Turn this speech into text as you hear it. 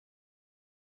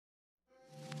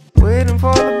waiting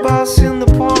for the bus in the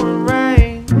pouring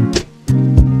rain.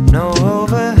 No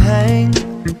overhang,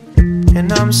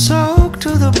 and I'm soaked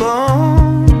to the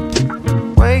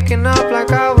bone, waking up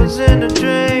like I was in a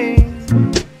dream.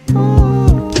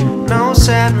 No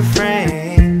sad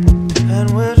refrain,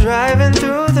 and we're driving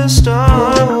through the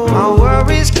storm. My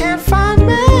worries can't find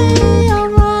me,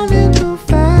 I'm running too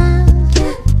fast.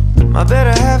 My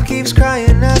better half keeps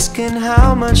crying, asking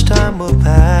how much time will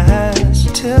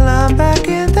pass till I'm back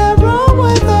in that room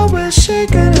with her, where she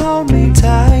can hold me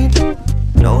tight.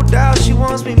 No doubt she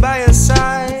wants me by her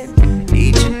side,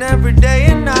 each and every day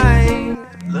and night.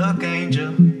 Look,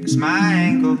 angel, it's my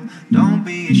angle. Don't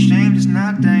be ashamed, it's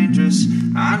not dangerous.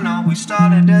 I know we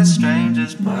started as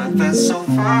strangers, but that's so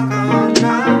far gone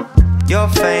now. You're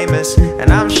famous,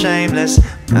 and I'm shameless,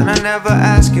 and I never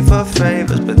ask you for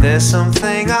favors. But there's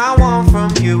something I want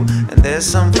from you, and there's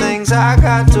some things I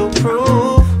got to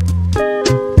prove.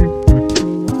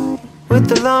 With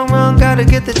the long run, gotta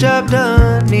get the job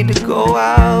done. Need to go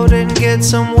out and get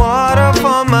some water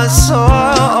for my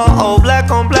soul.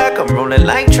 Black on black, I'm rolling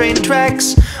like train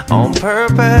tracks on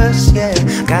purpose, yeah.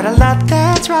 Got a lot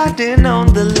that's riding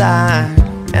on the line,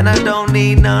 and I don't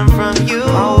need none from you.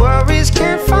 My worries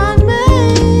can't find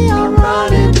me, I'm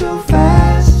running too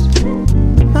fast.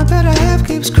 My better half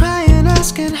keeps crying,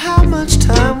 asking how much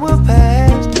time will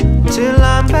pass till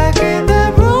I'm back in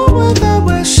that room with her,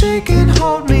 where she can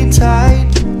hold me tight.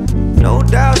 No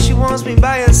doubt she wants me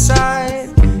by her side,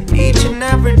 each and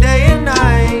every day and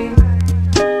night.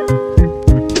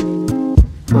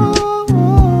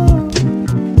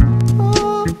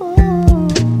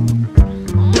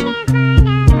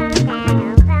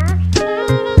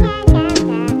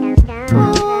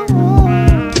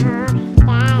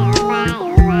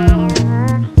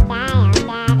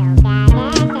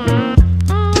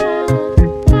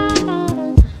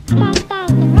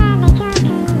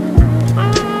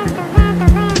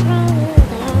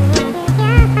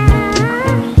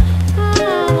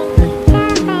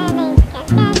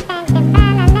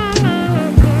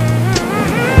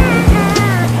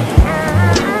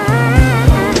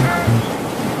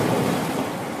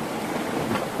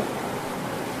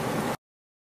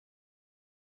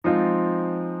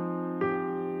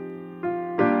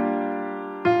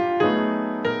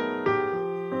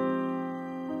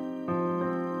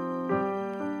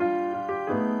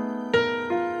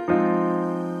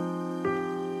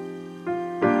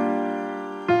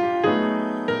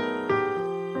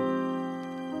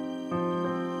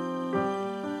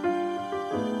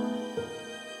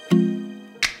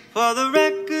 For the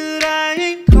record, I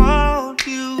ain't called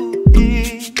you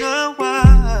in a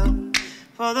while.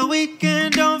 For the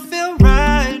weekend, don't feel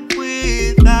right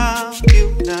without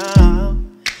you now.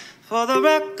 For the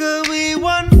record, we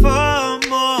won for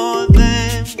more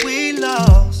than we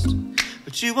lost,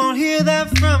 but you won't hear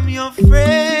that from your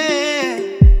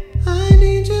friend. I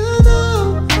need you to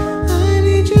know, I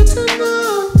need you to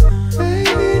know.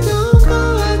 Baby, don't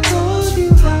go, I told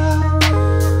you how.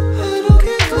 I don't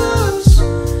get close,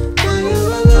 now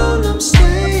you're alone, I'm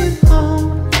staying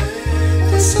home.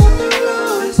 This open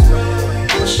road,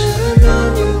 I should've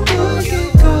known you would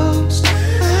get ghost.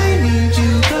 I need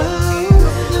you though,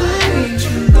 I need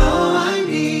you though, I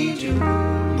need you.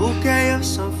 Bouquet of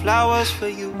sunflowers for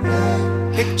you,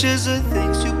 pictures of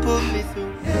things you put me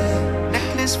through,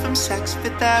 necklace from Saks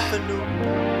Fifth Avenue.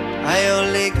 I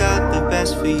only got the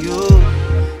best for you.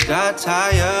 Got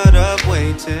tired of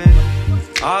waiting,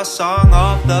 our song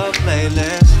off the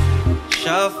playlist,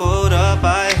 shuffled up,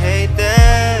 I hate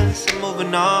this, I'm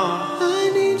moving on. I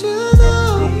need you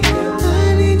though,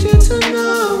 I need you to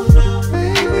know.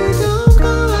 Baby, don't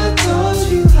go, I told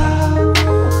you how.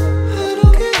 I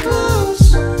don't get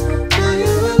close, now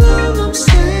you're alone, I'm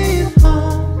staying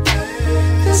home.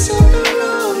 This open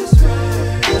road,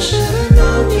 I should've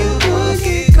known you would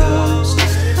get ghost.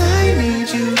 I need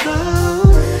you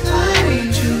though, I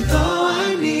need you though,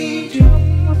 I need you.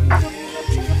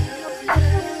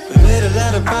 We made a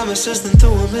lot of promises, then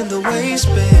threw them in the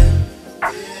waistband.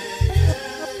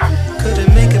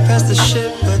 Couldn't make it past the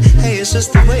ship, but hey, it's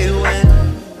just the way it went.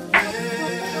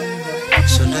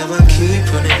 So now I keep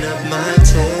running up my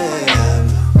tab,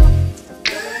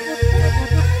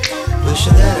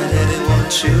 wishing that I didn't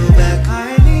want you back.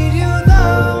 I need you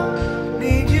though,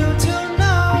 need you to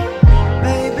know.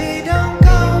 Baby, don't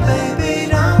go, baby,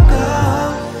 don't go.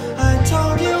 I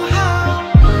told you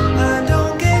how, I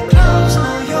don't get close,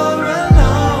 now you're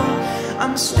alone.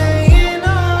 I'm staying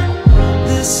on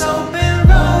this open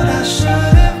road, I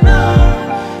should've known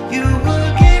you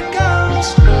would get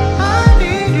ghost. I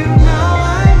need you now,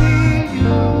 I need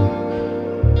you.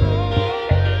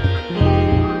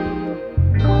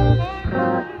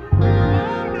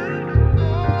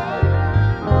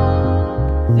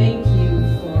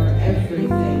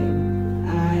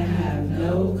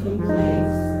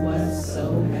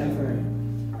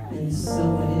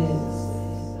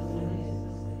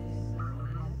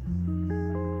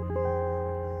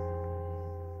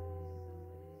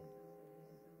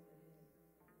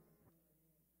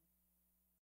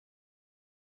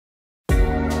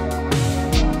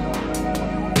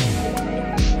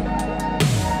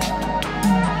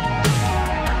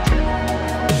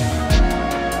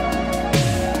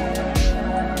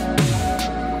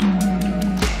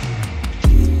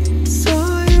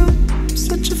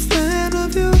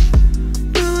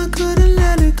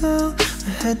 go. I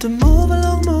had to move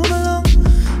along, move along.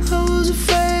 I was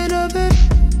afraid of it,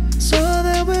 so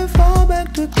that we fall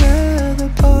back together.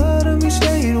 Part of me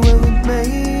stayed where we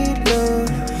made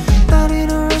love, not in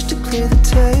a rush to clear the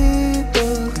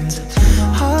table. It's a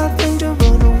hard thing to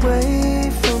run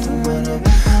away from when you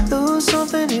lose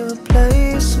something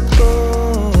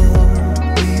irreplaceable.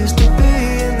 We used to be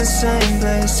in the same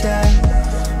place, yeah.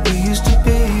 We used to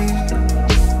be.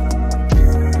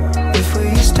 If we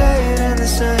stayed in the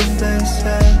same place,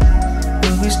 yeah,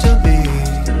 would we still be?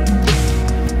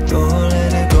 Go,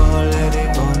 let it go, let it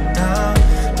go now.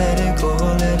 Let it go,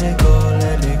 let it go,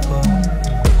 let it go.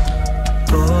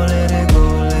 Go, let it go,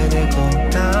 let it go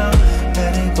now.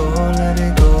 Let it go, let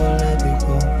it go, let it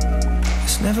go.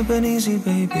 It's never been easy,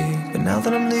 baby, but now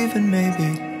that I'm leaving,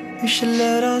 maybe we should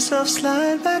let ourselves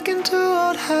slide back into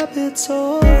old habits,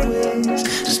 old ways.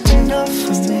 Just enough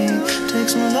for me, take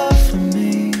some love from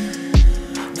me.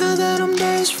 Now that I'm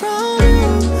days from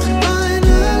you,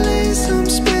 finally some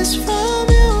space from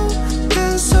you.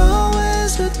 There's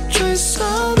always a trace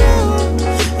of you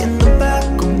in the back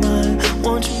of mine.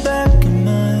 Want you back in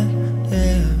mine,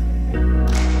 yeah.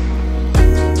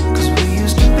 Cause we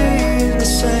used to be in the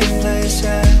same place,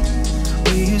 yeah.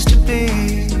 We used to be.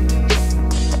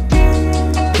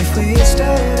 If we had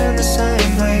stayed in the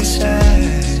same place,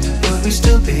 yeah, would we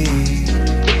still be?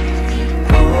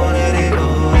 Oh, let it go,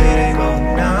 let it go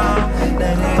now.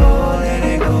 Let it go, let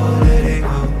it go, let it go.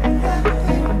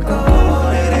 Go,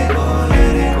 let it go,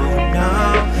 let it go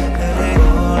now. Let it go,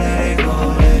 let it go,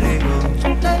 let it go.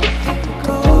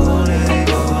 Go, let it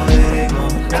go, let it go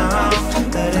now.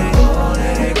 Let it go,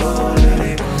 let it go, let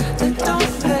it go.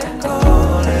 Don't let go.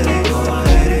 Let it go,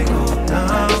 let it go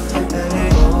now. Let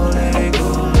it go, let it go,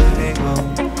 let it go.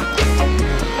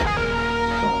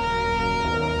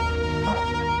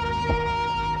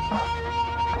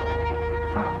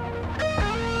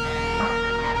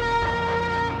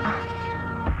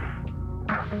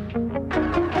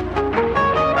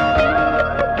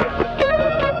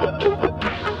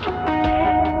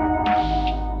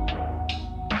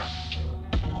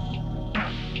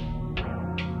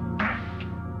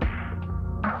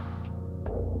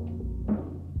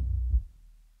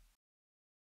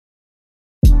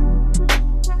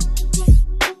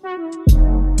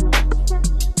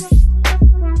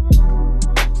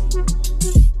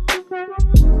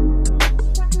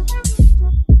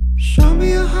 Show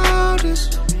me your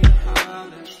hardest,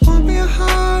 want me your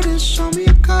hardest. Show me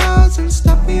your cards and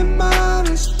stop being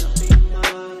modest.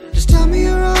 Just tell me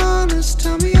you're honest,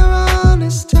 tell me you're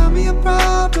honest. Tell me your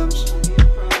problems,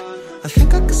 I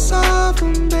think I can solve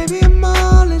them. Baby, I'm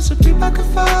all in, so deep I can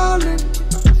fall in.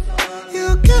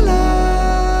 You're a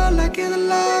killer, like you're the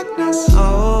Loch Ness.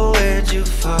 Oh, where'd you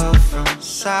fall from?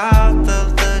 South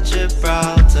of the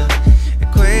Gibraltar.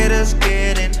 Equator's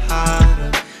getting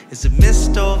hotter. Is it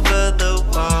mist over the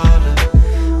water?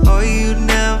 Or you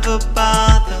never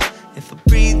bother if I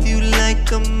breathe you like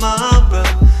a Mara?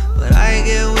 But I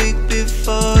get weak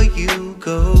before you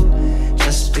go,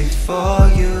 just before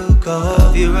you go.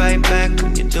 Love you right back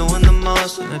when you're doing the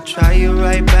most, and I try you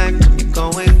right back when you're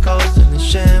going ghost. In the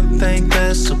champagne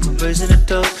glass, so we're raising a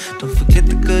toast. Don't forget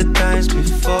the good times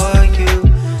before you.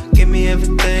 Give me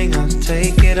everything, I'll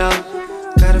take it all.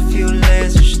 Got a few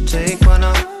layers, you should take one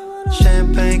off.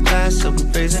 Champagne glass, so we're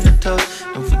raising a toast.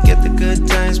 Don't forget the good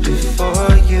times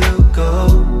before you go.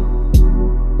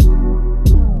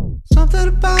 Something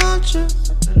about you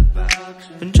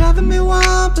been driving me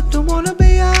wild, but don't wanna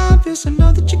be obvious. I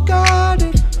know that you got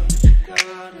it.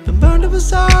 Been burned, it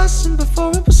was awesome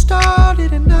before it was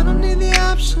started, and I don't need the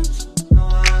options.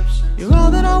 You're all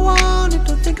that I wanted,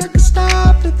 don't think I can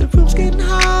stop it. The room's getting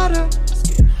hotter.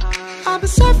 I've been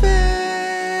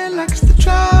surfing like it's the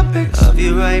tropics. Love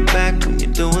you right back when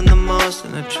you're doing the most,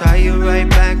 and I try you right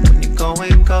back when you're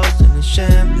going ghost. In the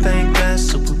champagne glass,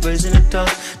 so we're raising a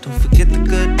toast. Don't forget the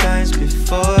good times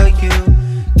before you.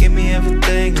 Give me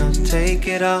everything, I'll take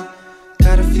it all.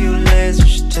 Got a few layers, you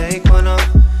should take one off.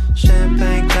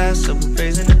 Champagne glass, so we're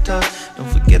raising a toast. Don't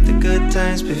forget the good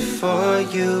times before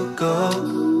you go.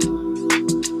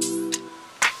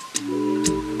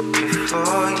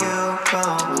 Before you go.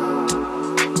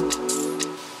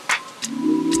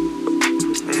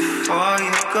 Before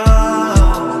you go.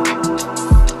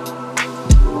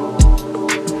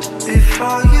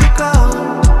 Before you go.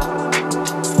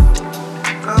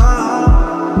 Go.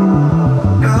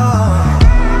 Go.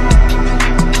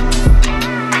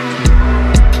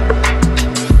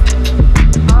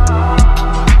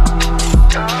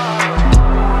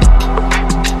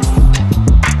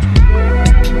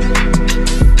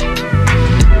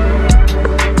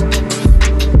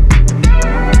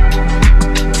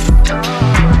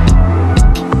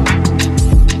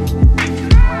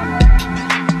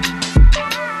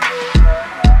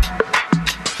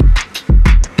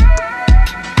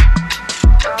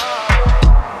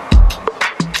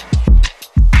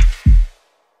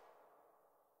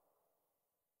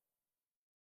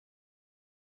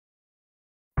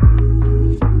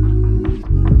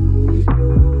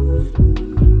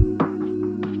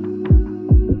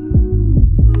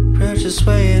 are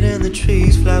swaying in the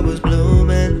trees, flowers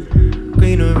blooming,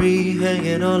 greenery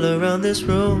hanging all around this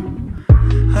room.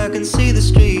 I can see the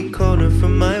street corner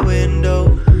from my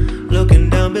window, looking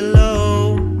down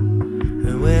below.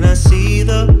 And when I see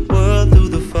the world through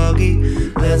the foggy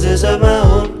lenses of my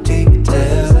own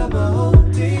detail,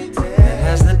 and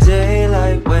as the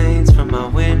daylight wanes from my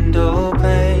window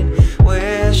pane,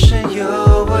 wishing you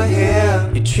were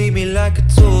here. You treat me like a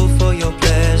tool for your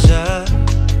pleasure,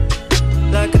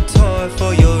 like a toy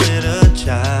for your inner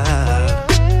child.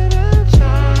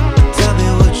 Tell me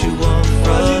what you want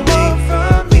from me.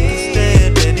 We can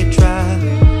stand any trial.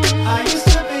 I used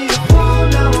to be a fool,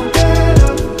 now I'm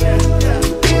better.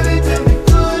 Give it to me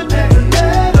good, never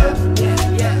let up.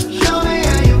 Show me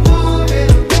how you move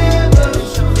it, never.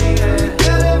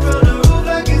 Get it from the roof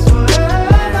like it's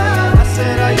forever. I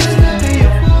said I used to be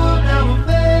a fool, now I'm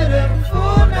better.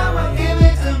 Fool, now I give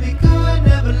it to me good,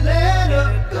 never let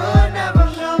up. Good, never.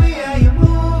 Show me how you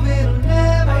move it,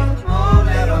 never. Move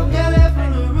it, get it from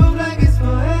the roof like it's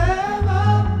forever.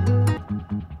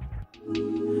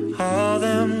 All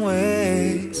them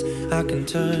ways I can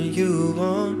turn you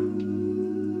on.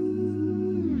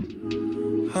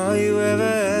 All you ever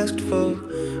asked for,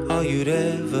 all you'd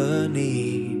ever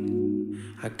need.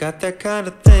 I got that kind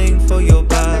of thing for your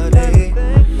body.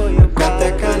 Got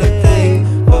that kind of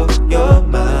thing for your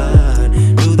mind.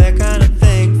 Do that kind of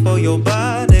thing for your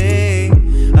body.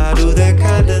 I do that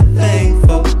kind of thing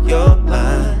for your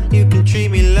mind. You can treat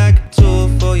me like a tool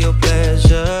for your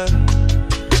pleasure,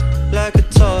 like a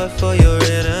toy for your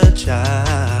inner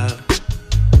child.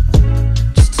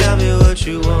 Just tell me what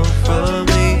you want from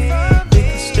me. We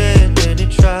can stand any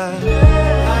trial.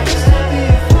 I used to be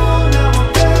a fool, now I'm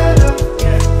better.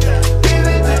 Give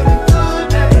it to me good,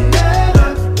 never let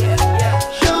up.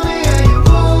 Show me how you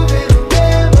move it,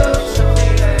 never.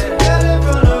 Get it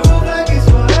from the roof like it's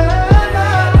forever.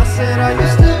 I said I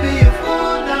used to be a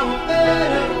fool, now I'm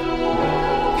better.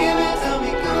 Give it to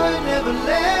me good, never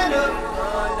let up.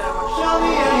 Show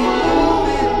me how you move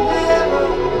it, never.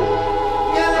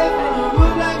 Get it from the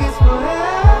roof like it's forever.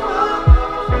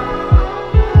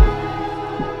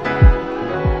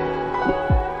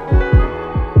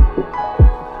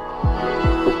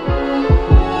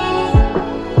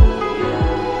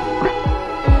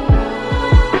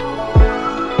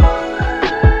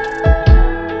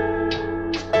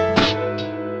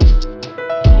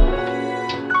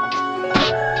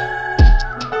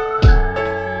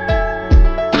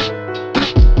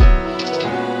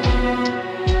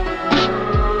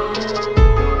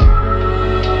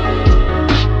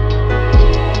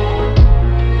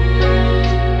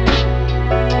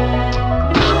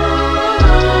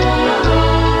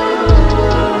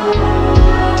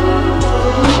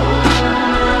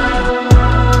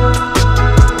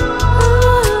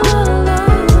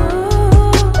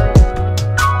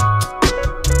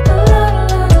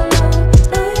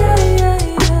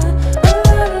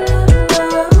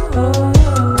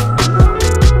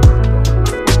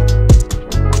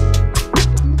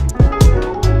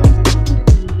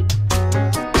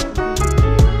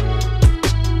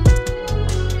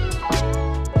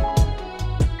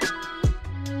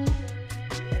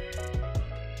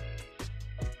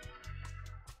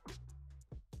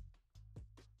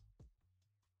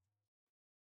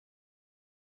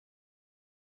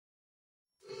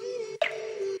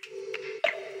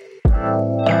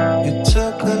 It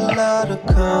took a lot of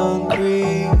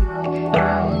concrete,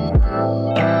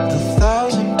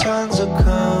 1,000 tons of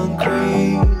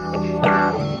concrete,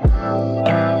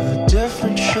 a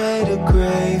different shade of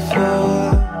gray for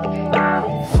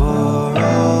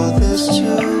all this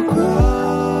to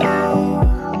grow.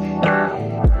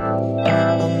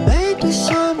 I'm made to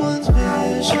someone's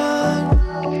vision.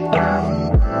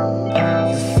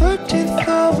 The 13th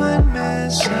floor went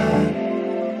missing.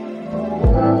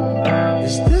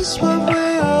 Is this what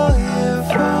we're all here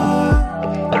for?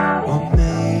 Or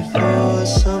made for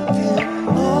something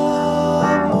more?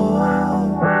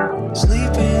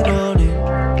 Sleeping on it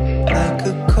like a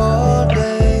cold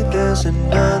day. There's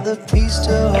another piece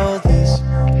to all this.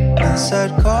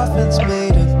 Inside coffins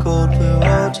made of gold, we're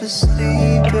all just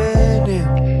sleeping in.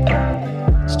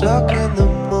 Stuck in the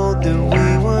mold that we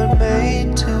weren't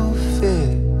made to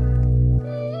fit.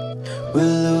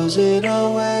 We're losing our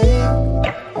way.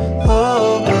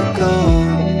 Oh, we're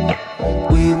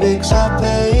gone. We mix our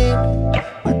pain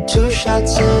with 2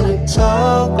 shots in a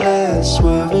tall glass,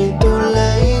 swerving through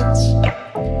lanes.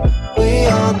 We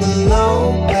on the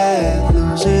low path,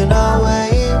 losing our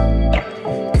way.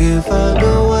 Can't find a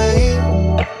way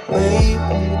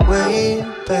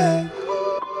back.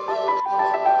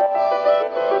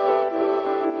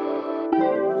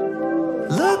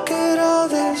 Look at all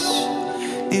this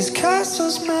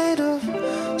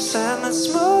and then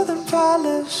smooth and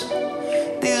polished.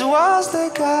 These walls, they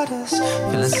got us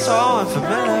feeling so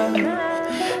unfamiliar.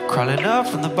 Crawling up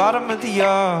from the bottom of the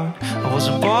yard. I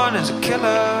wasn't born as a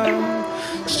killer.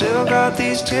 Still got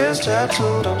these tears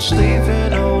tattooed, I'm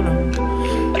sleeping on them.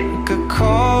 Like a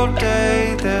cold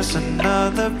day, there's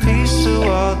another piece to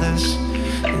all this.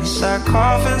 Inside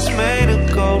coffins made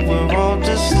of gold, we're all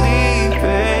just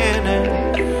sleeping in.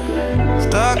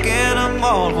 Stuck in a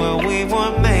mold where we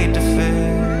weren't made to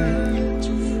fit.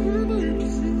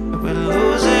 We're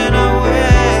losing our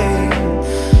way,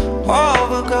 all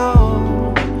we're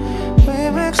gold. We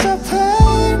mix our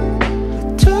pain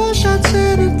with 2 shots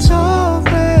in a tall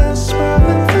glass,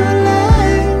 swerving through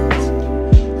lanes.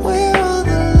 We're on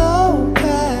the low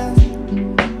path,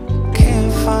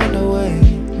 can't find a way,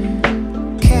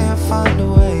 can't find a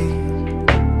way,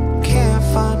 can't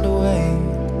find a way,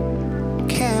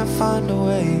 can't find a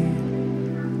way,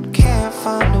 can't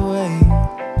find a way,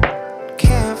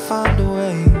 can't find a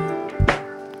way,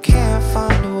 can't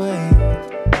find a way,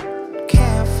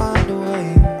 can't find a way,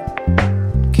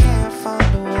 can't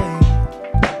find a way,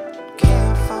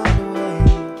 can't find a way,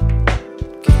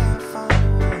 can't find a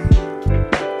way,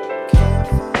 can't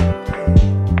find a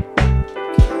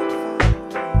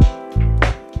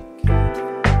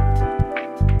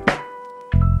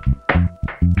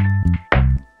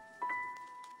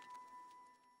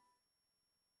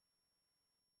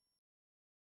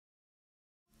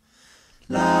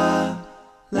La,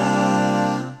 la,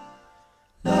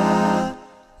 la,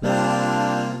 la,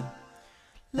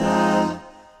 la,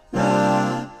 la,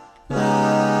 la,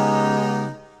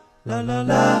 la, la,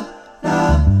 la,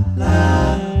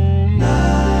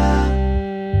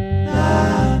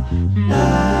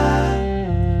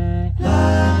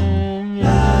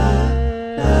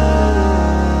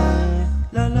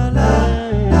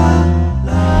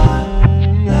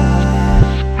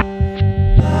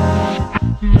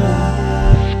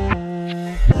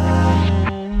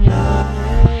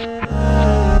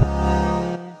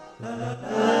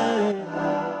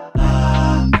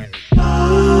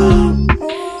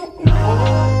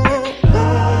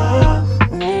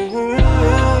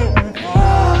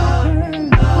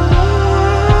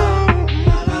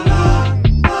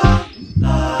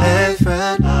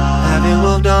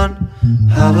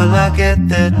 how will I get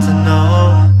there to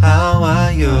know how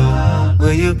are you?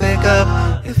 Will you pick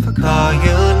up if I call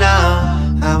you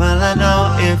now? How will I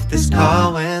know if this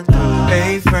call went through?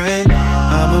 Hey friend,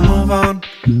 I'ma move on,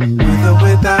 with or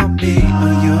without me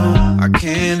or you. I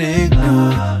can't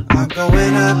ignore, I'm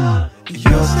going up,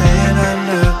 you're staying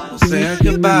under. We'll say our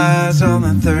goodbyes on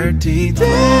the 13th floor.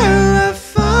 There I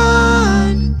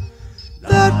find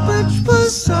that which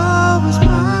was always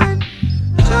mine.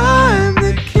 Time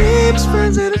that keeps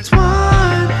friends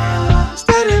intertwined,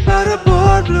 standing by the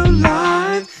board blue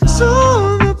line.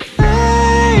 So the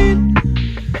pain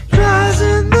dries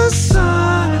in the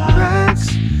sun and cracks,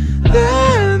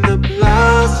 then the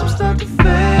blossoms start to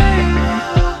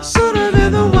fade, sooner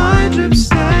than the wine drip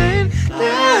stain.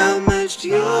 Damaged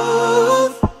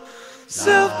youth,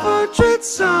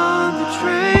 self-portraits on the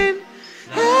train,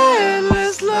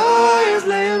 headless lawyers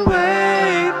laying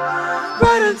wait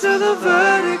right until the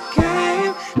verdict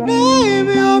came. Name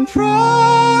your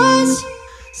price,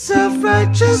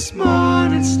 self-righteous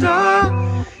morning star,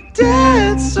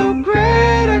 dead so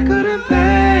great I couldn't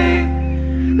pay,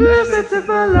 lives to tip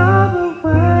my love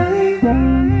away.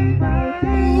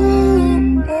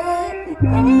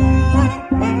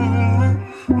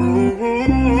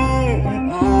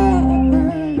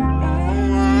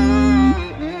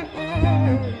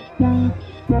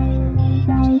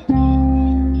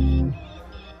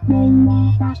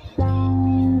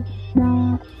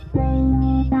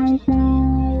 Bye.